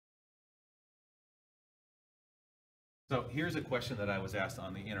So here's a question that I was asked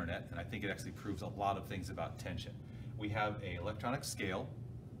on the internet, and I think it actually proves a lot of things about tension. We have an electronic scale,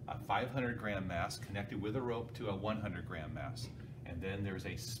 a 500-gram mass connected with a rope to a 100-gram mass. And then there's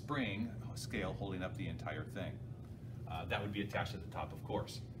a spring scale holding up the entire thing. That would be attached at the top, of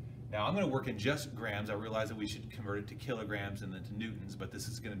course. Now I'm going to work in just grams. I realize that we should convert it to kilograms and then to newtons, but this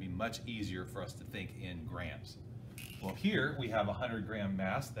is going to be much easier for us to think in grams. Well, here we have a 100-gram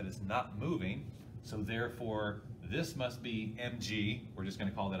mass that is not moving, so therefore this must be mg. We're just going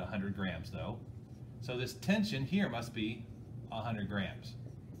to call that 100 grams though. So this tension here must be 100 grams.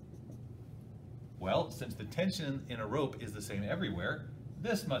 Well, since the tension in a rope is the same everywhere,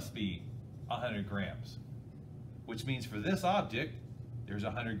 this must be 100 grams. Which means for this object, there's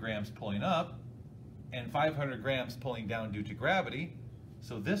 100 grams pulling up and 500 grams pulling down due to gravity.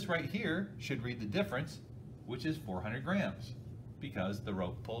 So this right here should read the difference, which is 400 grams, because the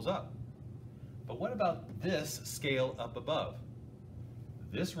rope pulls up. But what about this scale up above?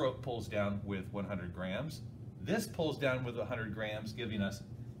 This rope pulls down with 100 grams. This pulls down with 100 grams, giving us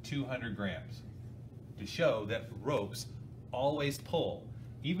 200 grams. To show that ropes always pull.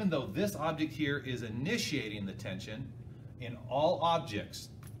 Even though this object here is initiating the tension, in all objects,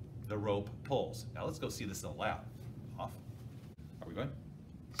 the rope pulls. Now let's go see this in the lab. Off. Are we going?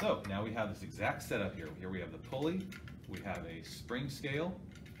 So now we have this exact setup here. Here we have the pulley, we have a spring scale,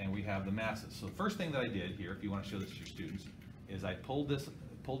 and we have the masses. So the first thing that I did here, if you want to show this to your students, is I pulled this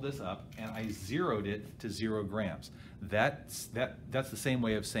up and I zeroed it to 0 grams. That's the same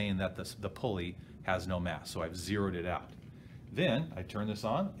way of saying that the pulley has no mass. So I've zeroed it out. Then I turn this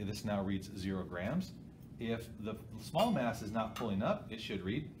on. This now reads 0 grams. If the small mass is not pulling up, it should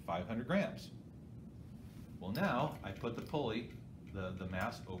read 500 grams. Well, now I put the pulley, the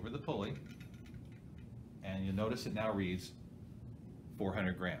mass over the pulley, and you'll notice it now reads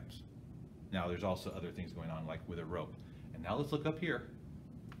 400 grams. Now there's also other things going on, like with a rope. And now let's look up here,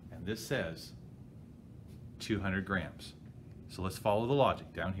 and this says 200 grams. So let's follow the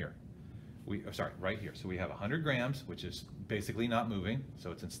logic down here. Right here. So we have 100 grams, which is basically not moving,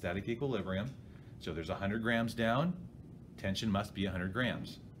 so it's in static equilibrium. So there's 100 grams down, tension must be 100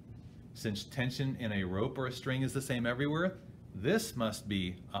 grams. Since tension in a rope or a string is the same everywhere, this must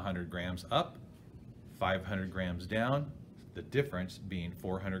be 100 grams up, 500 grams down, the difference being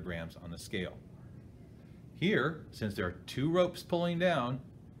 400 grams on the scale. Here, since there are 2 ropes pulling down,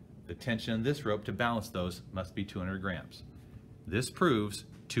 the tension in this rope to balance those must be 200 grams. This proves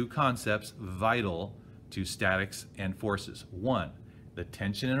 2 concepts vital to statics and forces. 1, the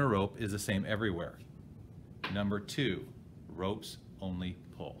tension in a rope is the same everywhere. Number 2, ropes only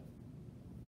pull.